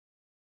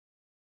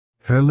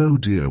Hello,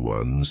 dear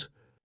ones.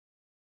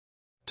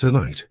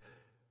 Tonight,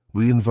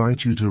 we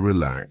invite you to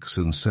relax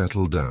and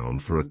settle down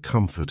for a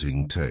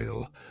comforting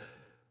tale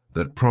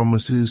that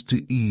promises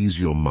to ease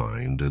your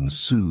mind and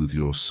soothe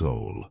your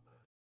soul.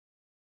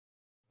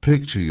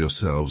 Picture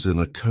yourselves in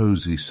a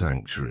cozy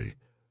sanctuary,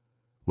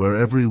 where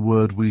every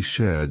word we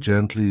share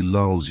gently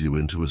lulls you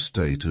into a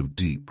state of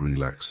deep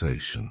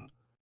relaxation.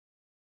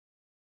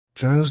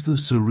 As the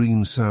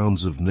serene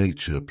sounds of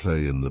nature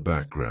play in the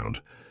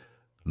background,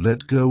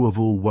 let go of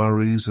all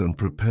worries and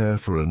prepare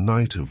for a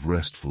night of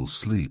restful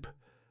sleep.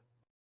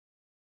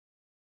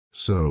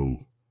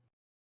 So,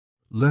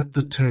 let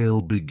the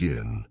tale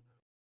begin.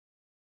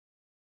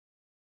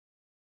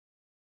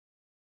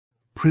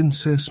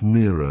 Princess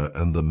Mira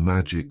and the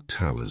Magic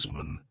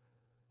Talisman.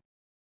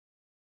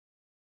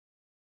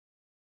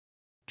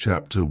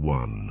 Chapter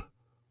 1.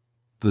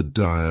 The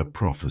Dire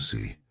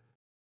Prophecy.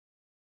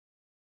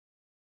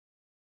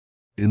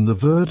 In the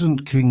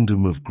verdant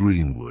kingdom of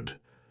Greenwood,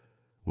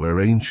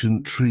 where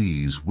ancient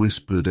trees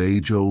whispered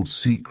age-old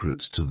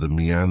secrets to the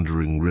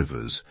meandering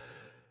rivers,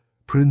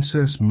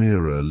 Princess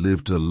Mira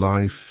lived a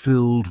life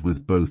filled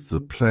with both the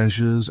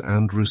pleasures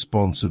and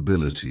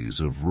responsibilities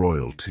of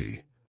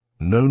royalty.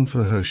 Known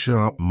for her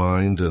sharp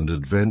mind and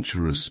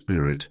adventurous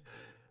spirit,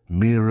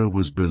 Mira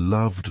was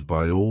beloved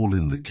by all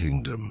in the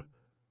kingdom.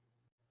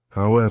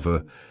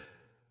 However,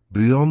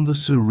 beyond the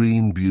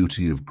serene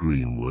beauty of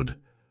Greenwood,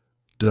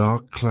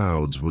 dark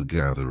clouds were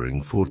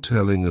gathering,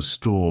 foretelling a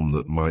storm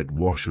that might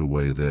wash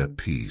away their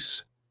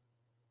peace.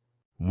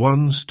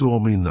 One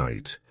stormy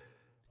night,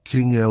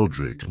 King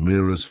Eldric,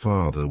 Mira's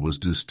father, was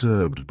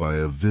disturbed by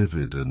a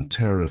vivid and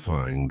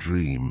terrifying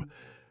dream.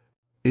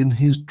 In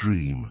his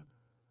dream,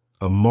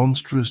 a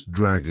monstrous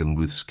dragon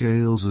with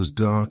scales as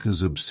dark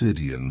as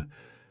obsidian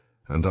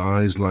and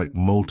eyes like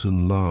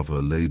molten lava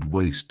laid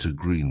waste to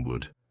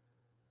Greenwood,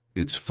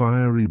 its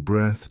fiery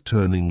breath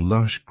turning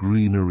lush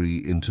greenery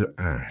into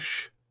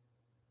ash.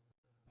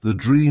 The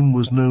dream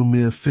was no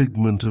mere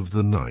figment of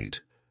the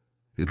night.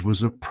 It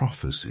was a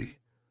prophecy,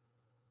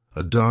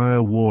 a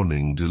dire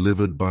warning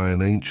delivered by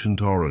an ancient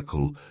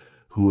oracle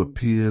who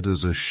appeared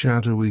as a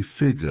shadowy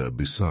figure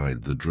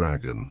beside the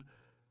dragon.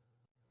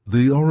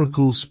 The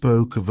oracle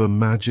spoke of a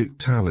magic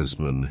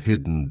talisman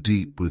hidden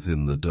deep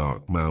within the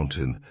dark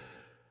mountain,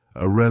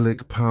 a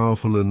relic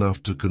powerful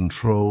enough to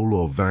control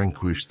or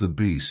vanquish the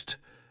beast.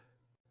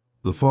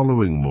 The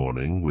following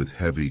morning, with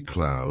heavy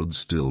clouds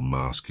still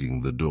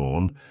masking the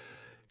dawn,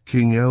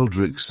 King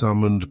Eldric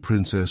summoned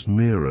Princess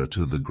Mira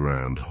to the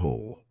grand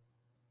hall.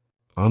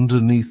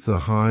 Underneath the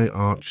high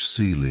arched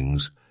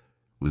ceilings,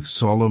 with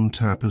solemn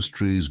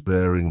tapestries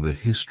bearing the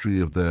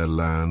history of their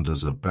land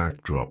as a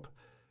backdrop,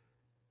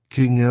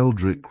 King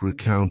Eldric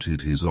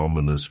recounted his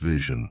ominous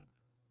vision.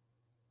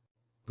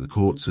 The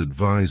court's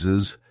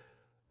advisors,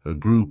 a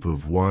group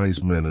of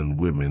wise men and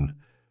women,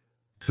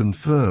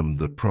 confirmed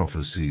the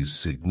prophecy's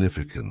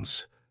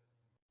significance.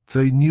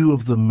 They knew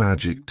of the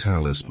magic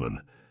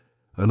talisman,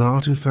 an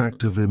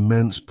artifact of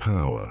immense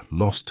power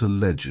lost to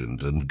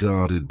legend and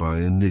guarded by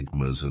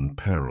enigmas and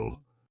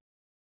peril.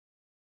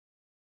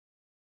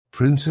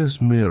 Princess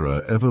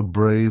Mira, ever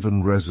brave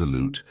and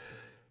resolute,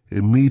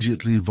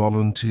 immediately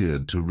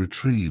volunteered to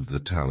retrieve the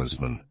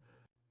talisman.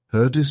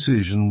 Her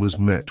decision was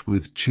met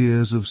with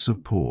cheers of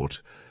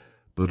support,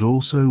 but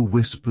also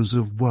whispers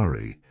of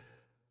worry,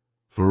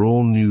 for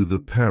all knew the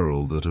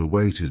peril that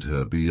awaited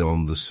her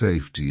beyond the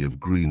safety of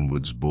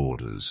Greenwood's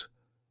borders.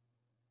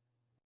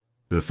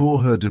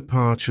 Before her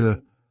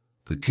departure,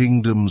 the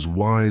kingdom's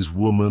wise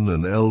woman,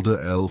 an elder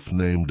elf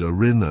named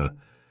Arina,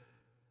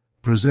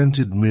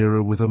 presented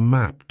Mira with a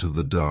map to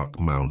the dark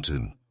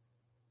mountain.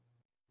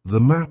 The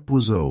map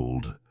was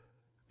old,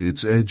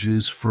 its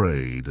edges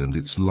frayed and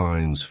its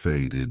lines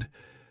faded,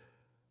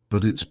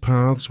 but its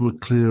paths were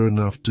clear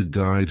enough to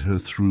guide her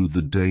through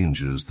the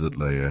dangers that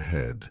lay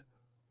ahead.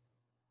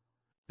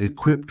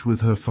 Equipped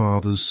with her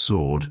father's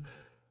sword,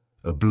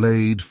 a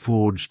blade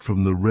forged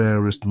from the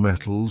rarest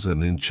metals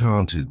and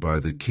enchanted by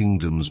the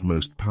kingdom's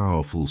most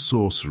powerful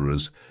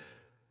sorcerers,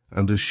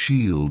 and a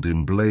shield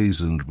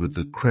emblazoned with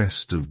the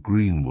crest of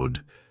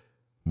Greenwood,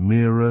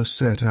 Mira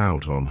set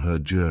out on her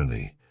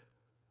journey.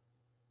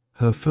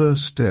 Her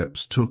first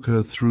steps took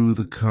her through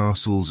the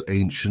castle's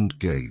ancient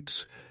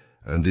gates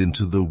and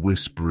into the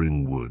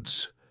Whispering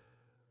Woods,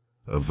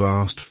 a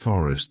vast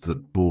forest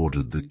that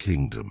bordered the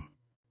kingdom.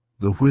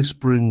 The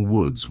Whispering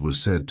Woods were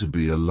said to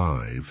be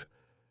alive,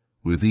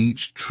 with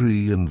each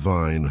tree and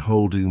vine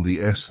holding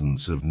the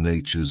essence of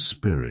nature's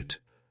spirit.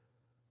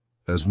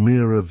 As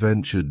Mira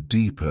ventured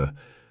deeper,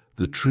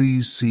 the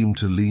trees seemed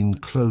to lean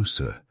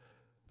closer,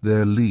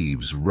 their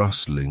leaves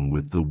rustling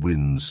with the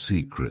wind's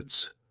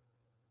secrets.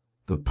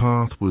 The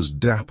path was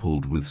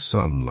dappled with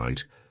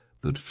sunlight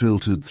that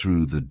filtered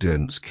through the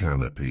dense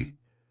canopy,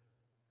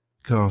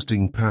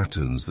 casting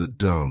patterns that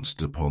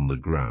danced upon the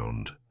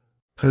ground.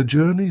 Her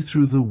journey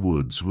through the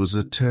woods was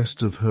a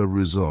test of her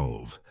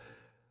resolve,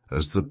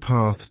 as the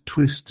path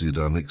twisted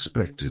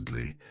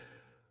unexpectedly,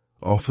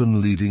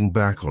 often leading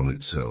back on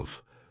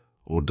itself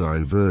or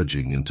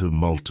diverging into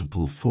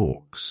multiple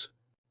forks.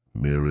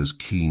 Mira's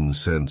keen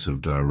sense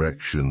of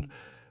direction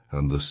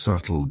and the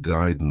subtle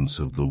guidance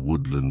of the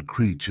woodland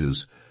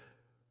creatures,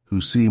 who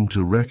seemed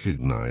to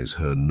recognize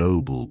her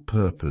noble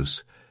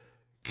purpose,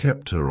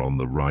 kept her on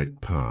the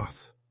right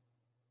path.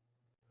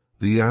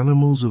 The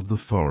animals of the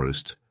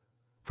forest,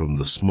 from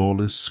the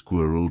smallest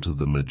squirrel to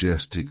the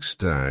majestic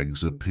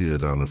stags,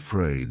 appeared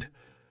unafraid,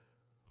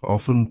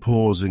 often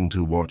pausing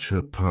to watch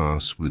her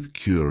pass with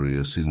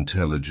curious,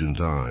 intelligent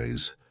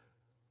eyes.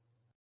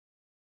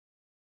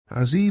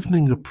 As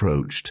evening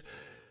approached,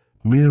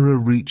 Mira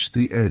reached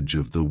the edge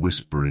of the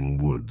whispering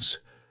woods,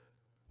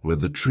 where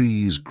the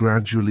trees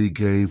gradually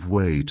gave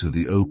way to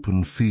the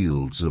open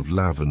fields of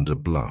lavender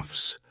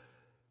bluffs.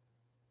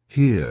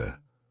 Here,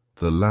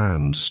 the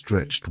land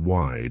stretched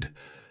wide,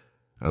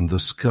 and the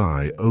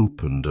sky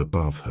opened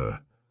above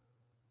her.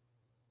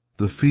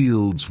 The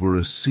fields were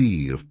a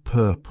sea of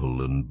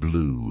purple and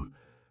blue,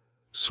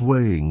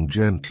 swaying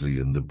gently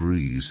in the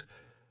breeze,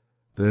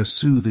 their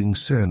soothing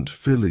scent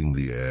filling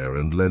the air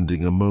and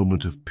lending a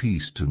moment of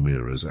peace to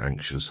Mira's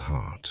anxious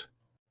heart.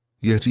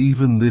 Yet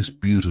even this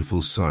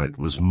beautiful sight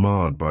was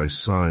marred by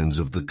signs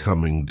of the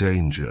coming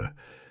danger.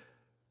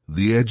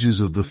 The edges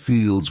of the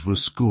fields were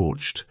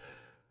scorched,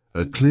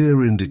 a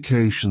clear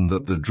indication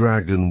that the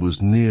dragon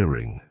was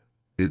nearing,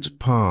 its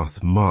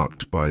path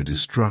marked by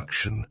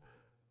destruction.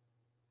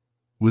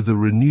 With a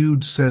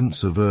renewed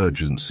sense of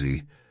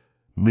urgency,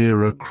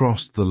 Mira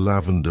crossed the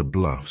lavender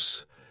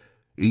bluffs,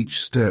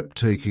 each step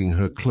taking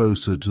her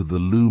closer to the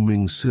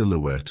looming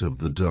silhouette of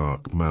the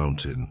dark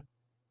mountain.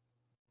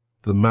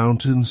 The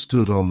mountain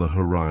stood on the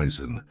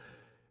horizon,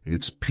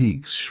 its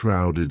peaks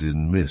shrouded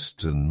in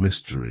mist and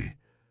mystery.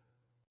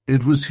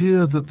 It was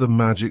here that the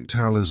magic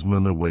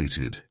talisman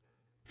awaited,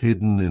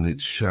 hidden in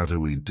its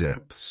shadowy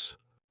depths.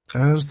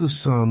 As the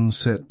sun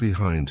set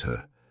behind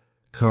her,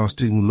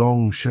 casting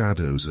long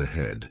shadows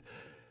ahead,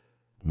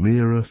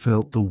 Mira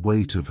felt the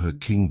weight of her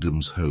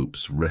kingdom's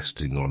hopes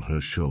resting on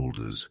her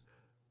shoulders.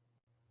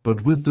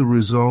 But with the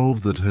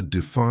resolve that had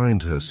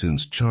defined her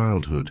since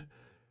childhood,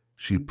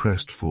 she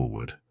pressed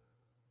forward,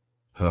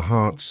 her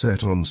heart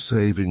set on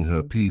saving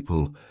her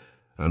people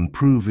and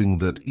proving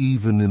that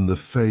even in the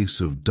face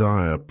of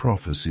dire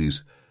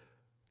prophecies,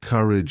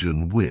 courage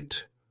and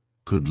wit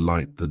could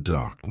light the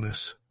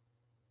darkness.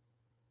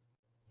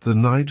 The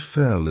night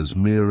fell as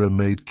Mira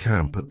made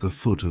camp at the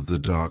foot of the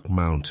dark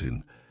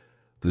mountain,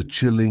 the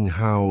chilling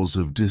howls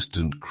of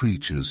distant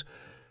creatures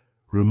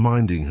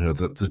reminding her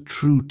that the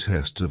true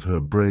test of her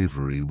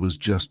bravery was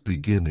just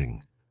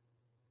beginning.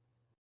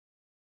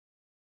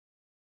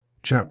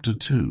 Chapter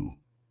 2.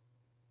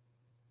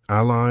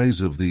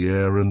 Allies of the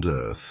Air and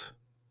Earth.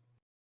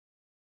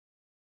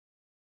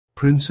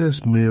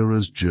 Princess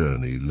Mira's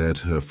journey led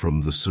her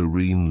from the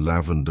serene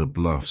lavender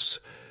bluffs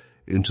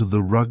into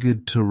the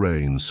rugged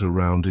terrain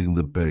surrounding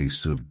the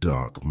base of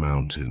Dark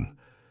Mountain.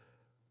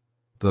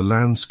 The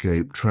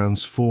landscape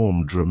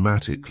transformed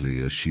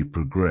dramatically as she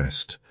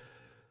progressed.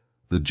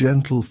 The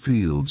gentle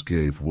fields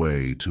gave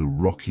way to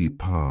rocky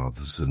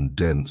paths and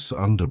dense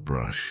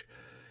underbrush,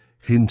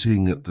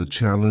 hinting at the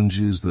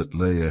challenges that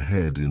lay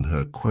ahead in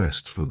her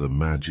quest for the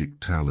magic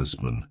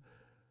talisman.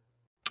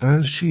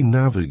 As she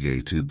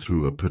navigated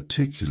through a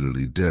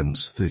particularly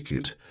dense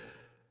thicket,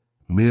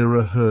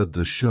 Mira heard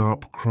the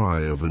sharp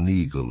cry of an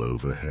eagle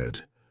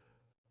overhead.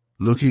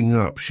 Looking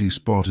up, she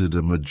spotted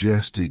a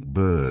majestic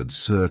bird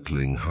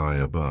circling high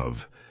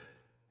above,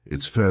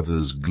 its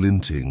feathers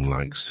glinting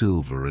like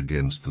silver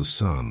against the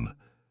sun.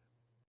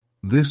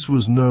 This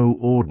was no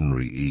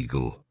ordinary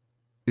eagle.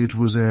 It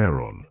was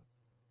Aeron,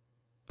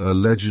 a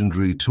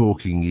legendary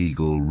talking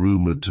eagle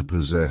rumored to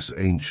possess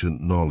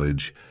ancient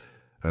knowledge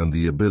and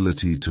the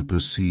ability to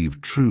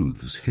perceive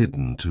truths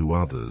hidden to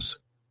others.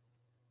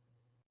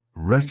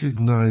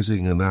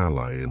 Recognizing an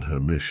ally in her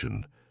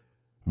mission,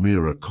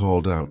 Mira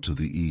called out to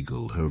the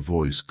eagle, her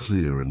voice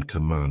clear and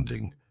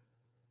commanding.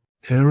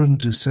 Aeron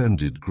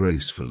descended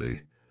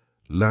gracefully,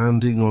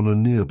 landing on a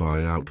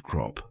nearby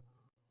outcrop.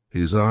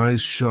 His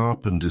eyes,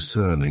 sharp and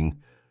discerning,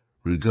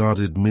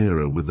 regarded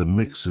Mira with a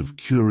mix of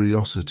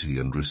curiosity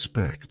and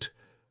respect.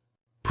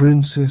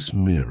 "Princess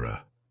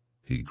Mira,"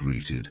 he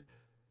greeted,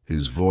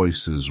 his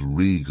voice as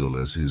regal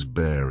as his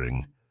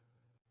bearing.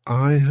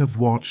 "I have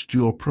watched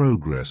your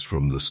progress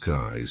from the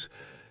skies.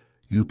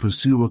 You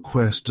pursue a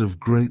quest of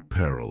great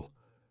peril."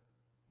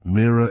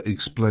 Mira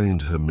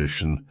explained her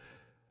mission,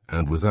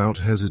 and without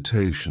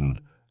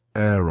hesitation,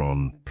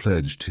 Aeron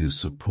pledged his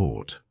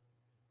support.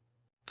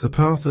 "The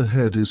path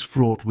ahead is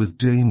fraught with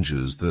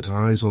dangers that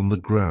eyes on the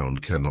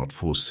ground cannot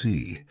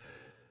foresee.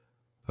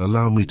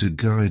 Allow me to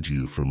guide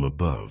you from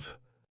above."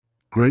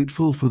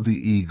 Grateful for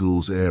the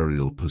eagle's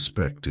aerial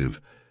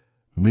perspective,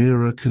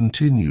 Mira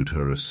continued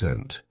her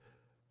ascent,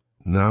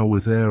 now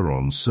with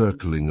Aeron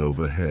circling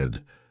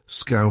overhead,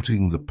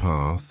 scouting the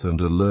path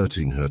and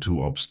alerting her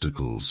to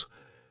obstacles.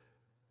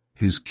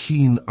 His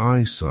keen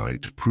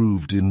eyesight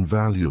proved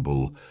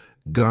invaluable,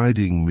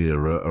 guiding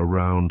Mira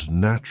around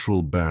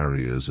natural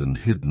barriers and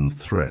hidden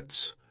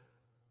threats.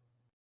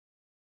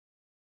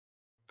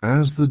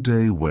 As the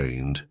day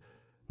waned,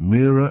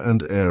 Mira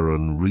and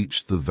Aaron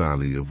reached the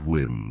Valley of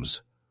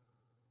Whims,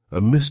 a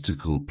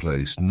mystical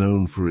place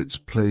known for its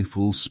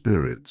playful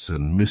spirits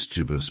and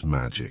mischievous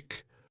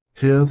magic.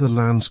 Here the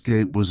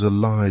landscape was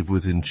alive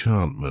with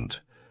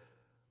enchantment,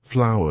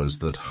 flowers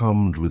that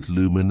hummed with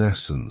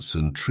luminescence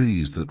and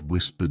trees that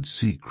whispered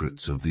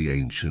secrets of the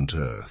ancient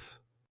earth.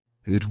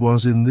 It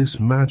was in this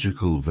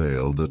magical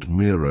vale that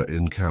Mira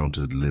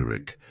encountered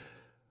Lyric,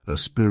 a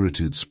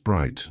spirited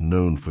sprite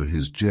known for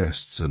his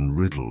jests and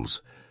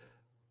riddles.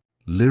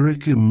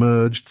 Lyric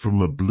emerged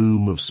from a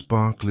bloom of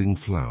sparkling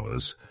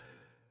flowers,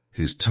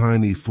 his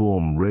tiny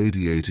form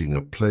radiating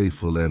a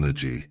playful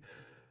energy.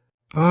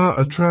 "Ah,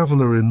 a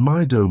traveller in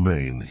my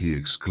domain," he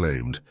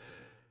exclaimed,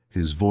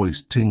 his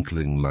voice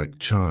tinkling like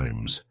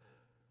chimes.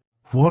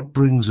 "What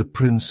brings a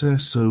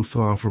princess so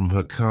far from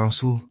her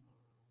castle?"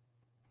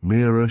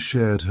 Mira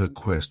shared her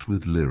quest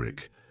with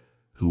Lyric,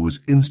 who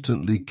was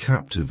instantly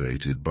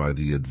captivated by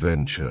the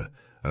adventure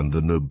and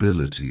the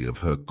nobility of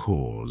her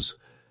cause.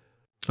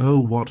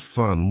 "Oh, what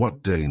fun,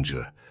 what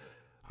danger!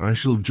 I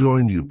shall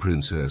join you,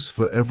 Princess,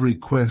 for every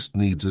quest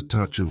needs a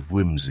touch of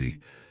whimsy,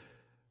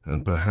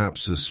 and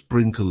perhaps a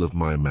sprinkle of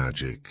my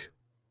magic."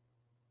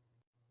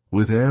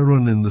 With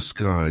Aaron in the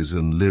skies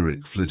and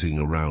Lyric flitting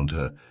around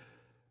her,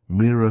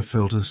 Mira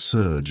felt a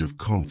surge of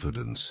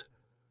confidence.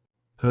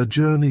 Her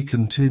journey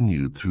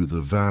continued through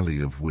the Valley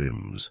of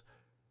Whims,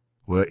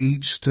 where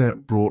each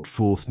step brought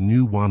forth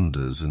new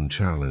wonders and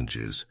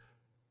challenges.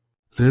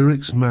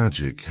 Lyric's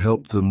magic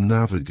helped them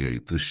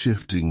navigate the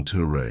shifting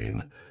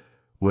terrain,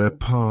 where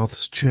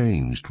paths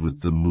changed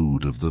with the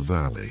mood of the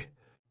valley.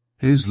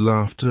 His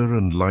laughter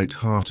and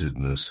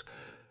light-heartedness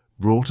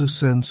brought a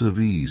sense of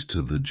ease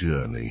to the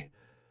journey,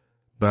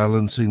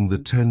 balancing the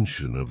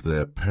tension of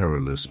their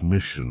perilous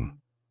mission.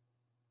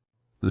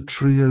 The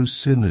trio's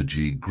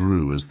synergy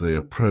grew as they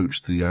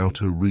approached the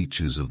outer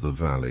reaches of the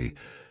valley,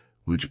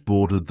 which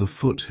bordered the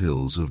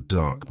foothills of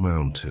Dark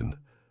Mountain.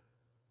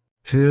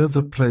 Here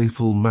the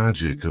playful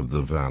magic of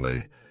the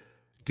valley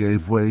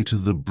gave way to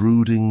the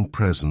brooding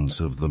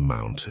presence of the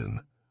mountain.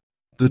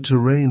 The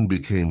terrain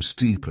became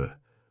steeper,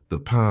 the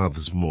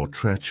paths more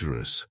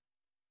treacherous.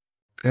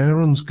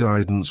 Aaron's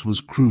guidance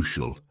was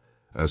crucial,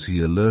 as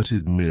he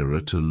alerted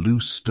Mira to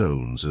loose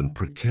stones and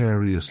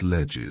precarious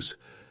ledges,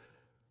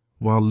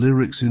 while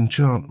Lyric's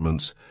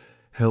enchantments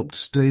helped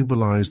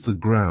stabilize the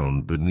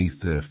ground beneath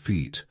their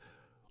feet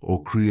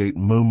or create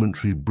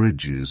momentary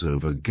bridges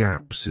over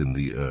gaps in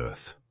the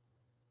earth.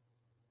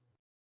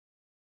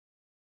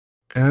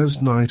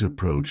 As night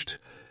approached,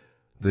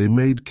 they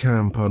made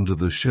camp under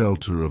the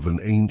shelter of an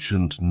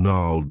ancient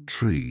gnarled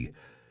tree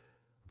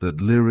that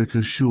Lyric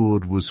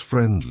assured was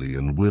friendly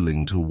and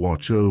willing to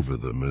watch over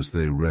them as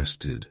they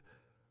rested.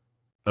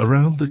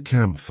 Around the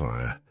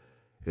campfire,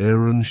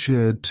 Aaron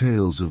shared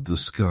tales of the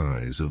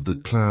skies, of the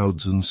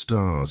clouds and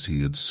stars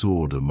he had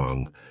soared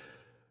among,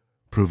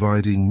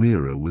 providing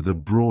Mira with a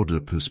broader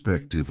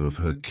perspective of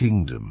her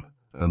kingdom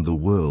and the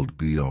world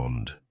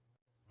beyond.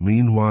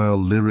 Meanwhile,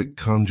 Lyric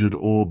conjured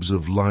orbs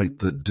of light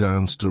that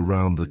danced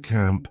around the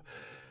camp,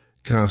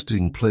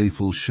 casting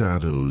playful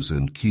shadows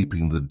and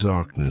keeping the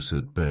darkness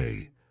at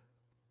bay.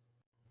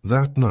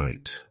 That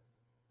night,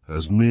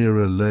 as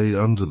Mira lay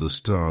under the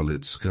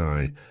starlit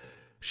sky,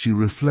 she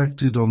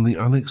reflected on the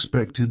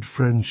unexpected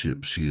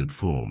friendships she had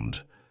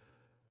formed.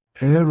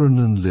 Aaron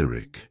and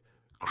Lyric,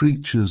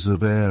 creatures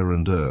of air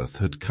and earth,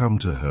 had come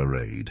to her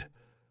aid,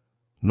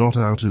 not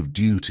out of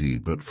duty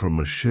but from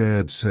a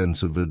shared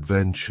sense of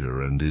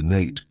adventure and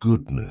innate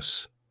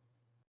goodness.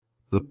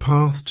 The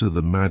path to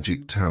the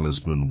Magic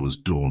Talisman was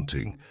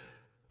daunting,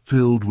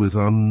 filled with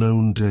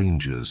unknown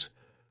dangers,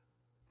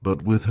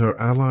 but with her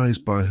allies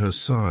by her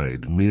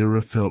side,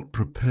 Mira felt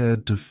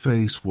prepared to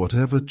face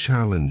whatever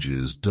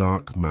challenges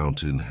Dark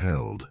Mountain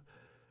held.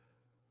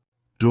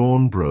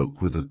 Dawn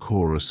broke with a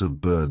chorus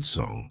of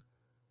birdsong,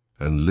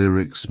 and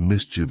Lyric's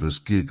mischievous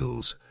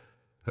giggles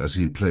as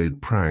he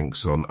played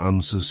pranks on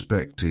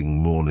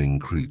unsuspecting morning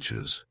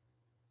creatures.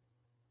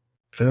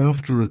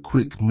 After a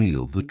quick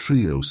meal, the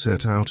trio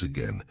set out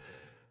again,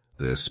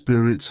 their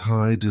spirits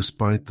high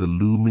despite the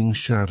looming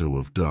shadow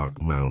of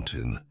Dark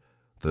Mountain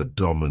that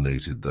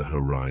dominated the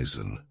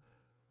horizon.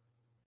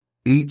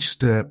 Each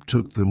step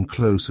took them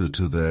closer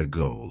to their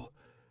goal,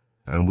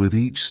 and with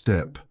each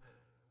step,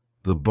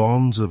 the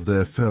bonds of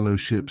their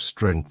fellowship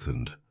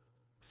strengthened,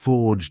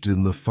 forged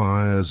in the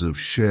fires of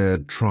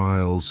shared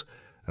trials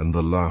and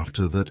the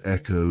laughter that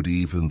echoed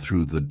even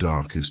through the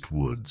darkest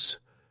woods.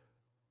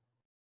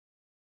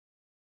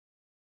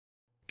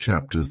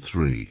 Chapter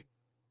 3.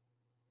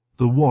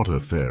 The Water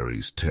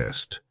Fairies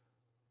Test.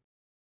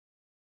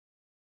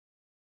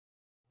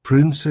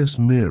 Princess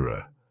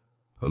Mira,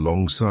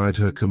 alongside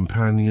her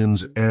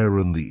companions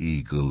Aaron the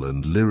Eagle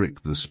and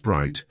Lyric the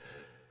Sprite,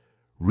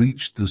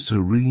 reached the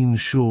serene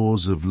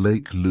shores of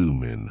Lake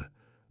Lumin,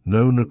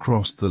 known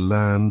across the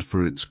land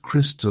for its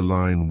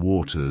crystalline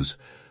waters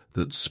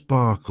that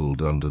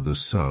sparkled under the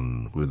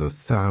sun with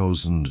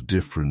 1,000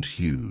 different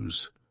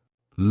hues.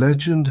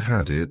 Legend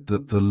had it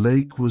that the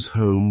lake was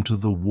home to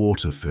the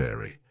Water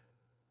Fairy,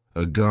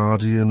 a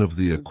guardian of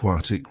the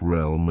aquatic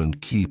realm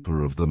and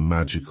keeper of the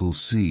magical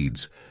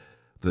seeds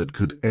that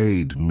could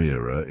aid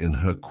Mira in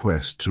her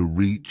quest to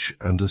reach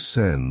and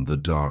ascend the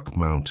dark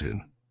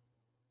mountain.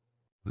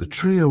 The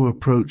trio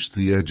approached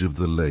the edge of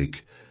the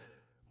lake,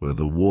 where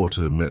the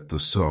water met the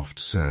soft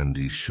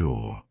sandy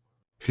shore.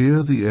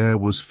 Here the air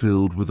was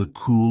filled with a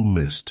cool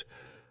mist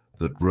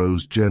that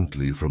rose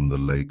gently from the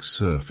lake's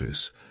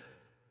surface,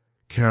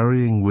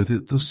 carrying with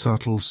it the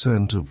subtle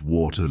scent of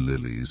water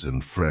lilies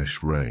and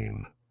fresh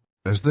rain.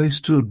 As they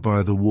stood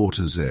by the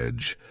water's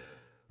edge,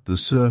 the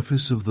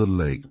surface of the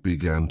lake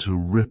began to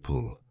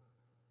ripple,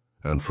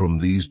 and from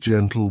these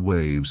gentle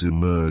waves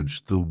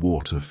emerged the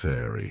water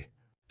fairy.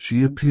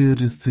 She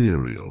appeared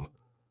ethereal,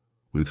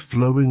 with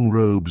flowing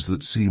robes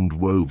that seemed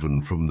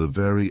woven from the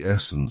very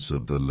essence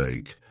of the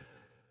lake,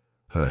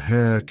 her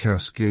hair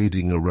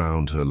cascading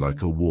around her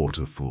like a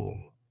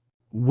waterfall.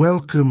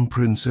 "Welcome,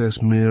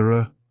 Princess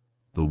Mira,"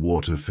 the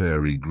water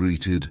fairy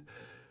greeted,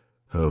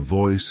 her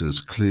voice as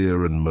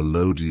clear and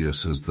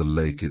melodious as the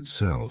lake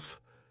itself.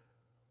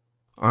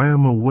 "I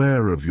am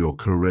aware of your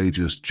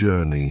courageous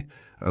journey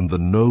and the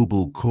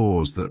noble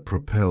cause that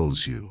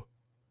propels you.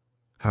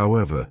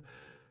 However,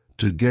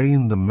 to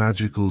gain the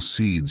magical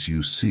seeds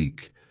you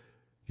seek,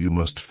 you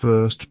must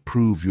first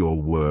prove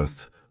your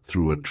worth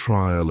through a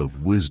trial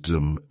of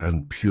wisdom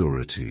and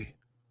purity."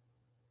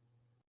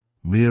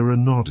 Mira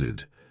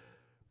nodded,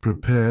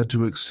 prepared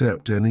to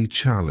accept any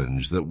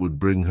challenge that would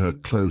bring her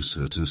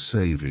closer to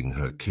saving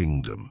her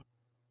kingdom.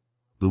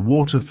 The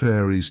water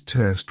fairy's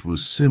test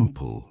was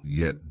simple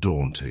yet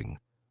daunting.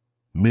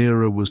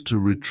 Mira was to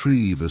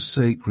retrieve a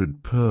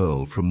sacred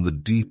pearl from the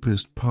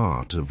deepest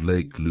part of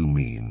Lake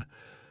Lumine,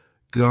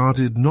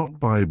 guarded not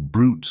by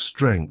brute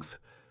strength,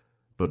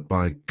 but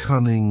by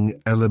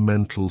cunning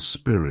elemental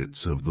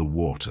spirits of the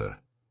water.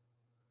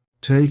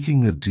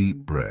 Taking a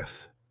deep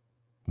breath,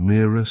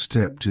 Mira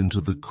stepped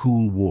into the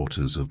cool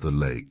waters of the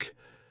lake,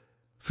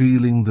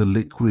 feeling the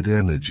liquid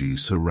energy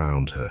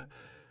surround her,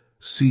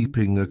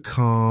 seeping a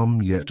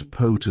calm yet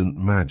potent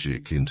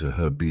magic into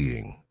her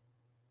being.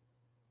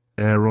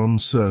 Aaron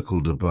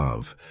circled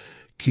above,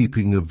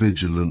 keeping a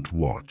vigilant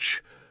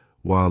watch,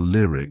 while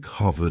Lyric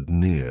hovered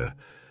near,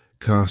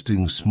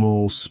 casting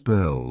small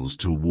spells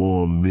to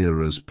warm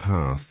Mira's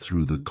path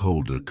through the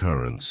colder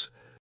currents.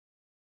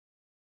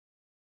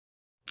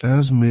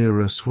 As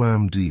Mira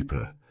swam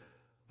deeper,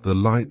 the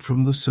light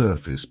from the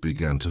surface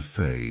began to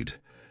fade,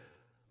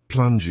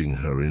 plunging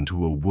her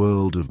into a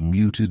world of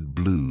muted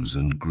blues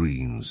and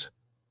greens.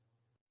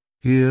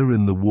 Here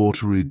in the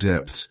watery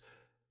depths,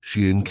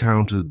 she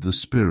encountered the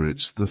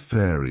spirits the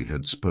fairy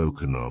had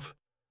spoken of.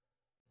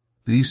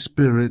 These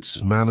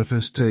spirits,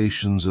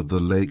 manifestations of the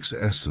lake's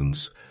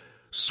essence,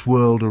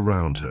 swirled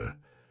around her,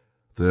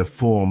 their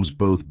forms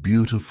both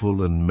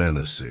beautiful and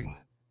menacing.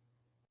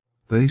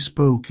 They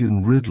spoke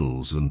in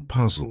riddles and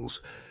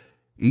puzzles,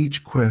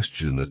 each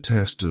question a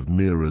test of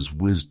Mira's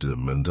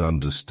wisdom and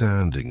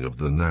understanding of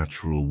the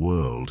natural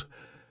world.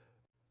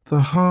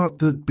 "The heart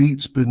that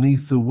beats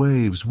beneath the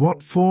waves,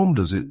 what form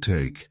does it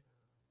take?"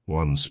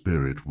 one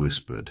spirit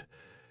whispered,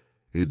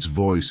 its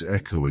voice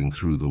echoing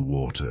through the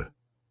water.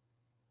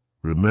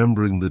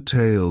 Remembering the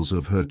tales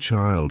of her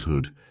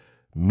childhood,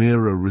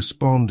 Mira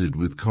responded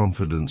with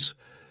confidence,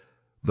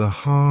 "The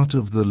heart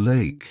of the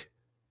lake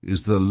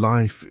is the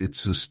life it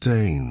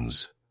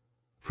sustains,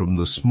 from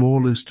the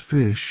smallest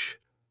fish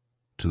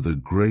to the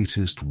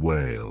greatest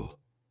whale."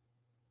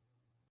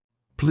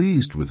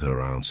 Pleased with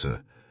her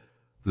answer,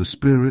 the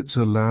spirits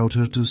allowed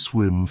her to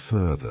swim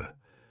further,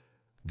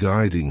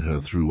 guiding her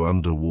through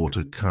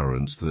underwater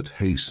currents that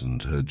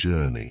hastened her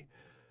journey.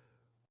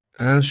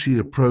 As she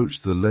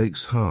approached the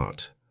lake's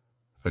heart,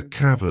 a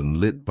cavern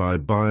lit by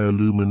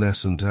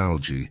bioluminescent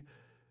algae,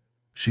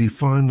 she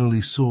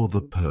finally saw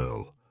the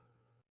pearl.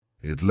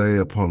 It lay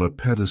upon a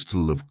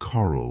pedestal of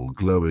coral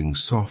glowing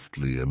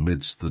softly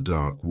amidst the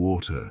dark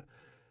water.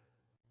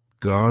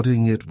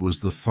 Guarding it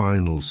was the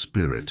final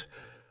spirit,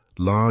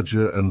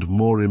 larger and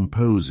more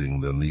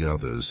imposing than the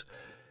others,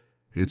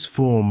 its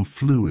form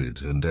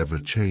fluid and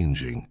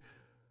ever-changing.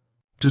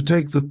 "To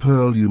take the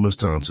pearl you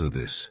must answer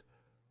this.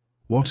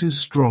 What is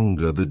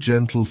stronger, the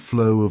gentle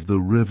flow of the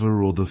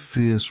river or the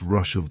fierce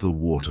rush of the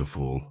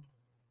waterfall?"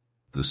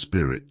 The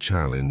spirit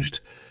challenged,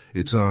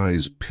 its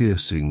eyes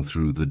piercing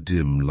through the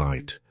dim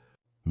light.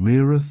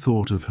 Mira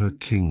thought of her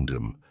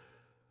kingdom,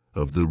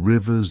 of the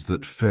rivers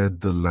that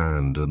fed the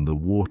land and the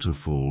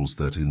waterfalls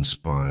that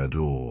inspired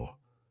awe.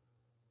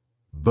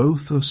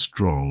 "Both are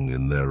strong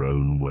in their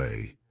own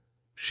way,"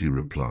 she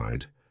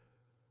replied.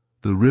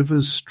 "The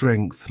river's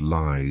strength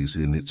lies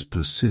in its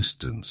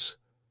persistence,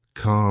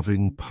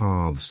 carving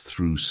paths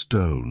through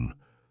stone,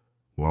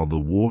 while the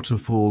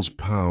waterfall's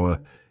power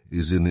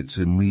is in its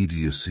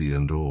immediacy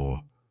and awe.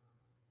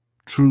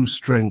 True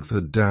strength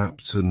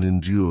adapts and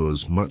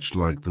endures much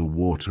like the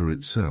water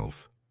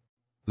itself."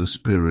 The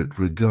spirit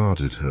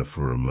regarded her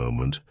for a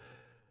moment,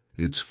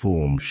 its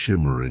form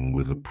shimmering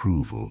with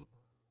approval.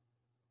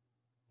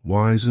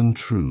 "Wise and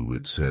true,"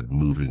 it said,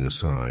 moving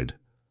aside.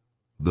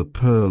 "The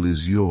pearl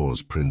is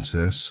yours,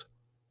 princess."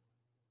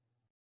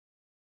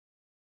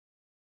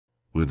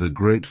 With a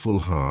grateful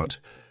heart,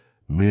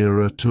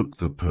 Mira took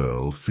the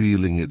pearl,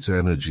 feeling its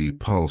energy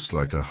pulse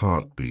like a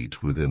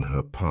heartbeat within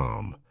her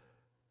palm.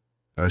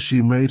 As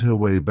she made her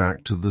way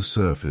back to the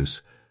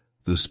surface,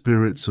 the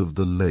spirits of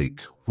the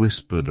lake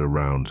whispered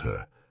around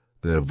her,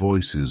 their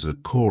voices a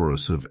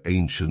chorus of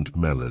ancient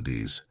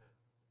melodies.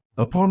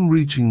 Upon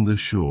reaching the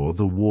shore,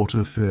 the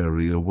water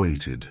fairy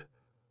awaited,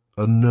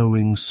 a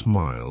knowing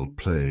smile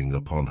playing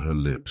upon her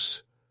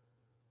lips.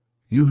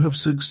 "You have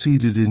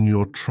succeeded in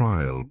your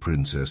trial,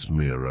 Princess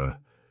Mira.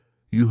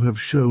 You have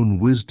shown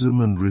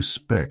wisdom and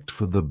respect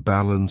for the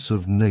balance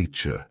of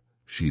nature,"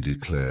 she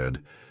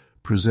declared,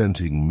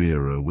 presenting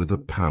Mira with a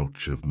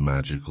pouch of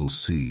magical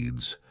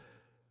seeds.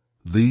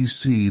 "These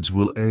seeds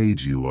will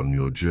aid you on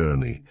your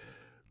journey,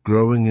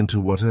 growing into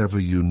whatever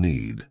you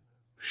need,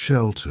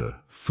 shelter,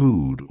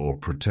 food, or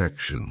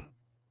protection."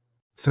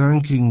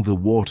 Thanking the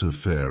water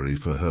fairy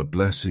for her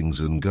blessings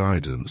and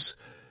guidance,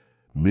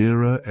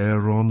 Mira,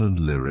 Aaron, and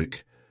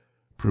Lyric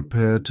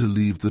prepared to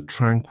leave the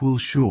tranquil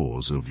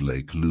shores of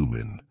Lake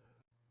Lumin.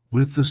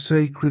 With the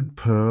sacred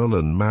pearl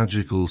and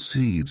magical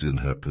seeds in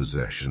her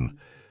possession,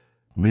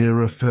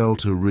 Mira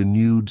felt a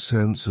renewed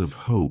sense of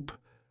hope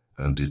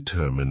and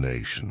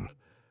determination.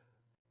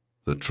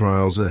 The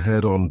trials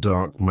ahead on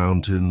Dark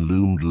Mountain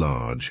loomed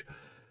large,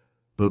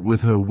 but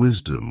with her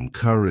wisdom,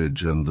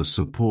 courage, and the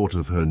support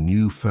of her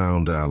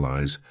newfound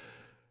allies,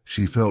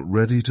 she felt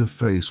ready to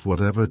face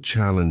whatever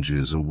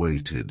challenges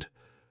awaited.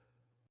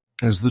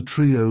 As the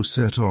trio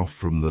set off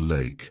from the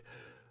lake,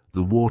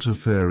 the water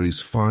fairy's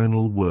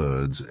final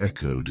words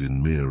echoed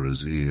in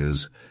Mira's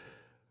ears.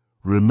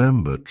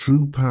 "Remember,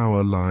 true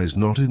power lies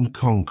not in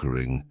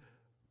conquering,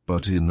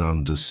 but in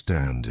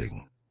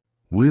understanding."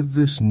 With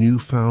this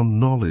newfound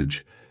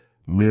knowledge,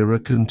 Mira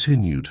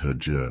continued her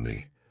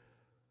journey,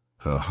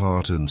 her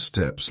heart and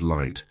steps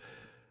light,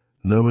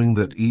 knowing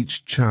that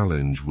each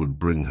challenge would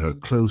bring her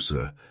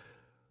closer,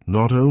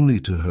 not only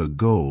to her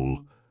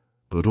goal,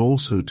 but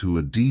also to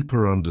a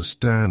deeper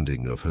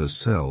understanding of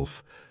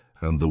herself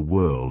and the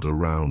world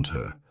around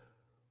her.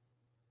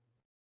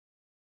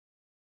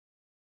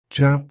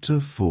 Chapter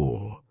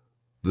 4.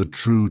 The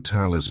True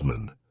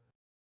Talisman.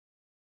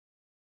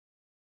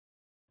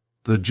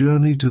 The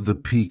journey to the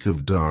peak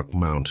of Dark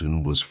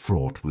Mountain was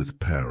fraught with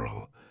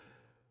peril.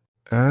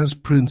 As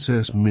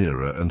Princess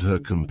Mira and her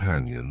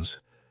companions,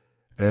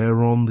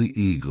 Aaron the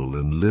Eagle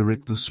and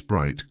Lyric the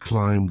Sprite,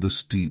 climbed the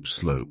steep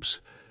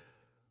slopes,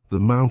 the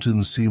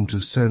mountain seemed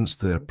to sense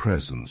their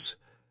presence,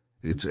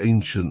 its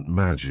ancient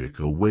magic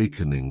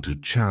awakening to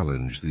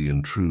challenge the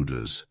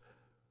intruders.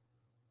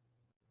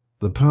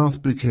 The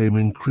path became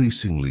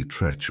increasingly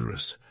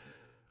treacherous,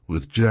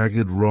 with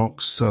jagged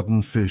rocks,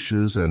 sudden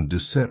fissures, and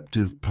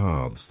deceptive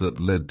paths that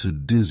led to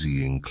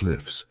dizzying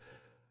cliffs.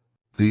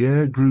 The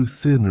air grew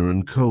thinner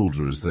and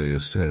colder as they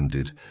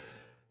ascended,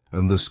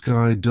 and the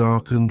sky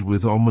darkened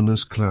with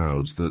ominous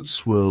clouds that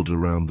swirled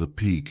around the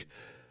peak,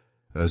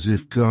 as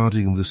if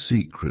guarding the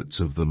secrets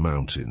of the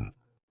mountain.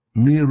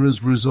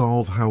 Mira's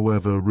resolve,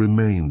 however,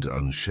 remained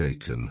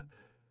unshaken.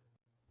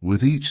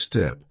 With each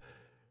step,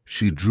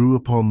 she drew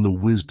upon the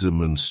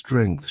wisdom and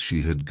strength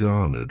she had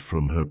garnered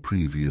from her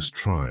previous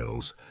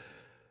trials,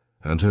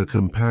 and her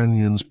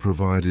companions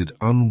provided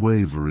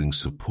unwavering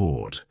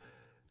support,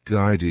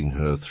 guiding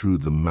her through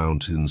the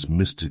mountain's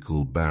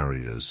mystical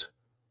barriers.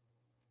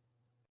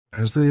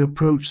 As they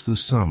approached the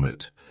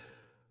summit,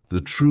 the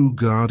true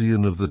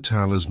guardian of the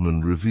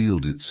talisman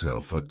revealed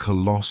itself, a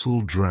colossal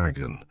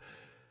dragon,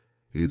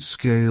 its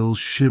scales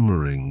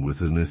shimmering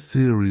with an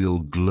ethereal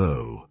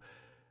glow,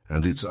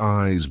 and its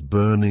eyes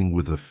burning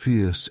with a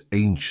fierce,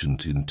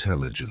 ancient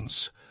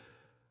intelligence.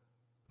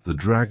 The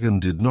dragon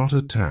did not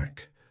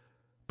attack,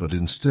 but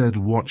instead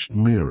watched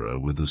Mira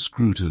with a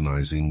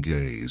scrutinizing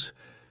gaze,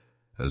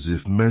 as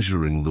if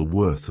measuring the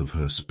worth of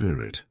her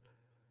spirit.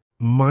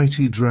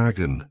 "Mighty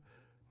dragon,"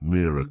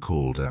 Mira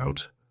called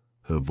out,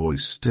 her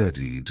voice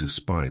steady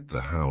despite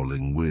the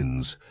howling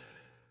winds,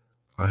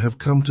 "I have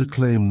come to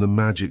claim the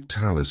magic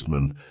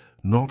talisman,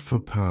 not for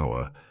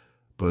power,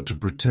 but to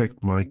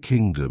protect my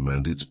kingdom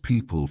and its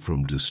people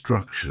from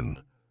destruction."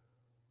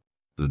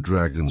 The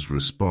dragon's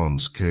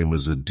response came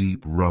as a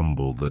deep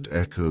rumble that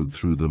echoed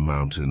through the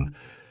mountain.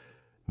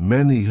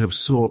 "Many have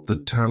sought the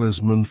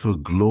talisman for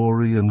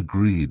glory and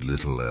greed,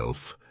 little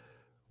elf.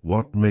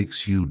 What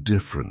makes you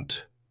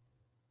different?"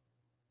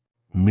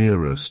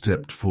 Mira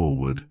stepped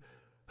forward,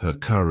 her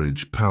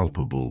courage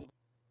palpable.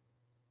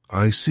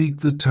 "I seek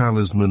the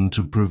talisman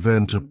to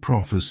prevent a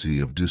prophecy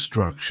of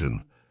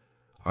destruction.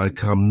 I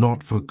come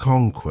not for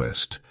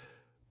conquest,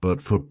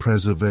 but for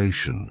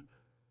preservation,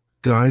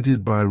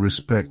 guided by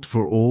respect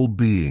for all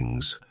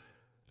beings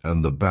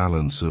and the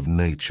balance of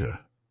nature."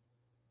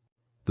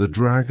 The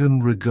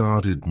dragon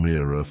regarded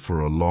Mira for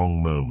a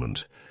long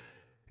moment,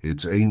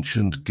 its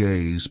ancient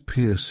gaze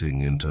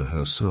piercing into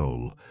her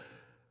soul.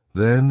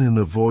 Then, in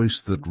a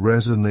voice that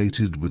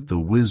resonated with the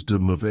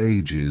wisdom of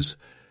ages,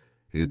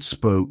 it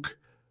spoke,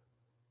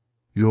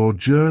 "Your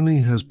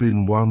journey has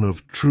been one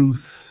of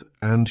truth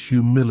and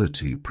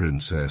humility,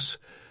 Princess,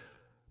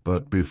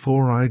 but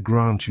before I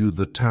grant you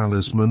the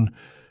talisman,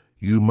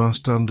 You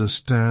must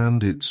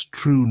understand its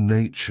true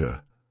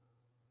nature."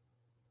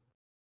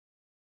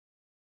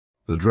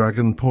 The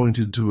dragon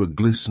pointed to a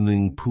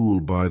glistening pool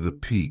by the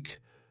peak,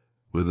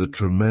 with a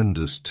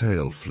tremendous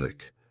tail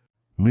flick.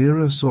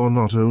 Mira saw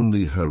not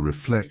only her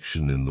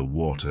reflection in the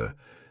water,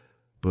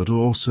 but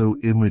also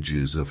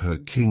images of her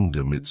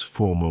kingdom, its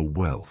former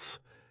wealth,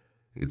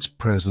 its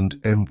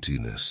present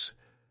emptiness,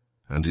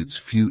 and its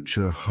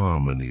future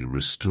harmony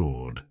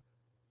restored.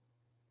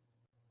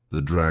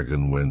 The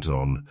dragon went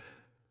on,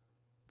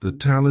 "The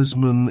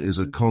talisman is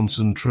a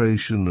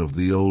concentration of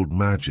the old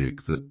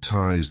magic that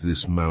ties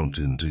this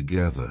mountain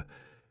together.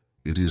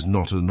 It is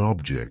not an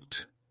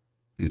object.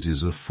 It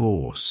is a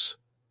force.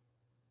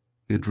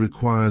 It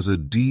requires a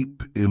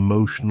deep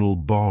emotional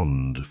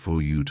bond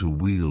for you to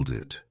wield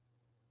it."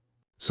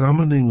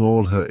 Summoning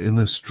all her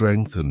inner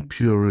strength and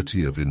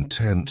purity of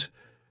intent,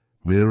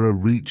 Mira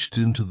reached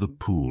into the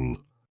pool.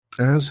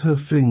 As her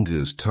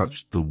fingers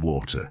touched the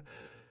water,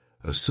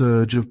 a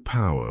surge of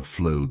power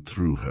flowed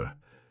through her,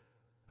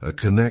 a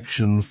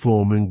connection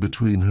forming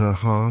between her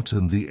heart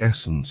and the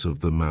essence of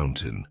the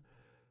mountain.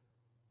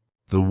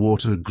 The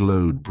water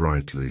glowed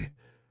brightly,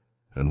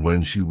 and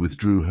when she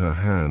withdrew her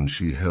hand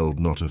she held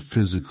not a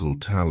physical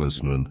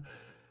talisman,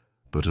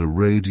 but a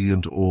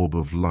radiant orb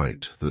of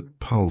light that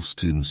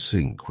pulsed in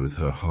sync with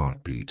her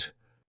heartbeat.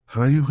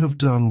 "How you have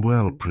done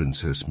well,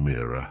 Princess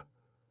Mira,"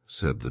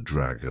 said the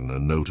dragon, a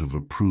note of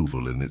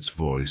approval in its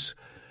voice.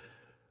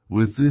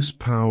 "With this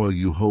power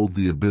you hold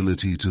the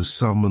ability to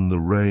summon the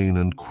rain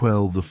and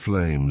quell the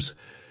flames.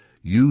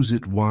 Use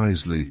it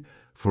wisely,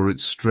 for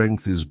its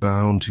strength is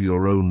bound to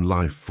your own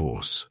life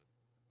force."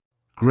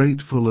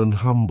 Grateful and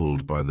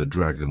humbled by the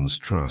dragon's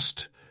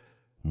trust,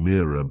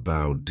 Mira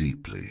bowed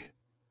deeply.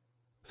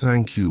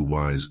 "Thank you,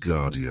 wise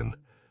guardian.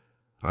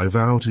 I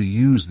vow to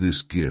use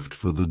this gift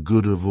for the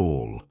good of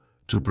all,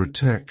 to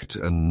protect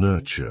and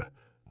nurture,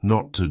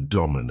 not to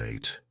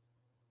dominate."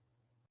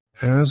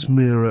 As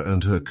Mira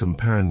and her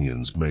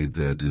companions made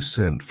their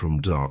descent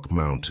from Dark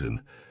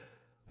Mountain,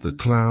 the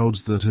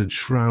clouds that had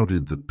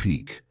shrouded the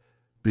peak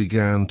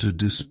began to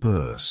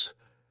disperse,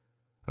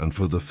 and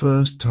for the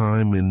first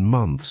time in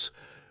months,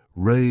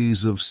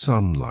 rays of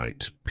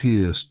sunlight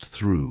pierced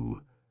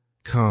through,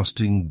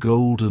 casting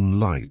golden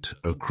light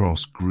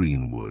across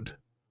Greenwood.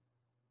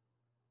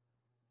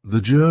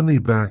 The journey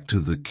back to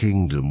the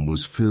kingdom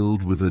was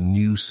filled with a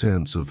new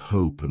sense of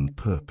hope and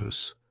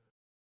purpose.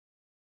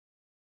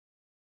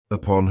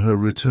 Upon her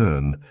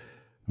return,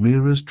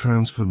 Mira's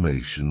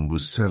transformation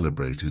was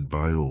celebrated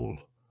by all.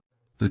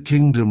 The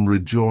kingdom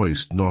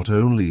rejoiced not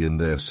only in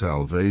their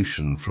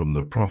salvation from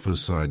the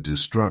prophesied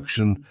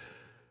destruction,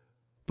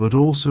 but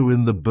also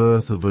in the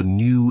birth of a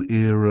new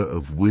era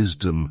of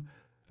wisdom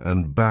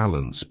and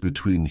balance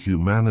between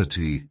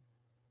humanity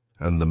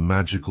and the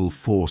magical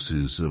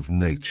forces of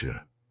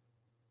nature.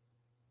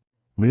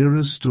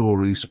 Mira's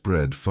story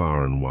spread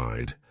far and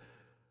wide,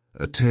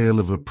 a tale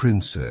of a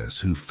princess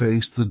who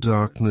faced the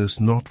darkness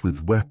not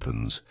with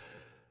weapons,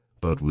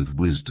 but with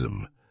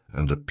wisdom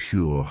and a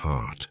pure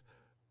heart.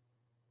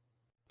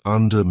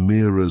 Under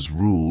Mira's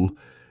rule,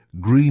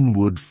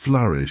 Greenwood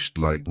flourished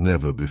like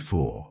never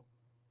before.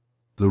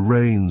 The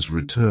rains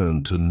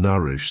returned to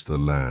nourish the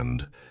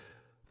land,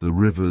 the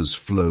rivers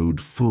flowed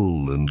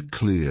full and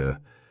clear,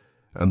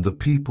 and the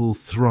people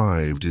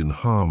thrived in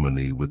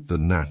harmony with the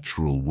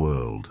natural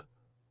world.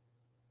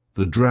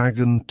 The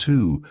dragon,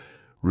 too,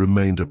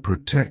 remained a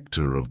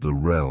protector of the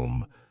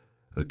realm,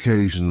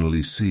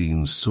 occasionally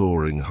seen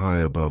soaring high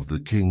above the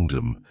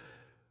kingdom,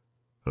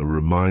 a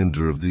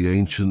reminder of the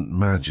ancient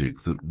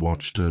magic that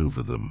watched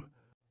over them.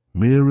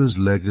 Mira's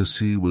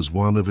legacy was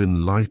one of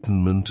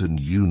enlightenment and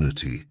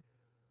unity,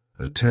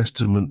 a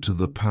testament to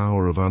the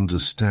power of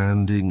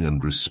understanding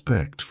and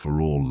respect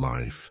for all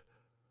life.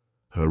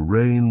 Her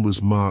reign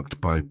was marked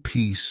by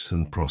peace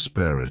and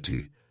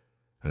prosperity,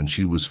 and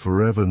she was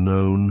forever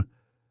known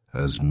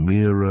as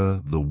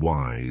Mira the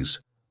Wise,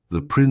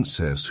 the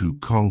princess who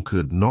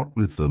conquered not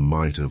with the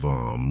might of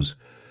arms,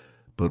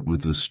 but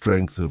with the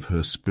strength of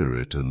her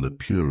spirit and the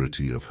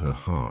purity of her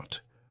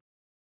heart.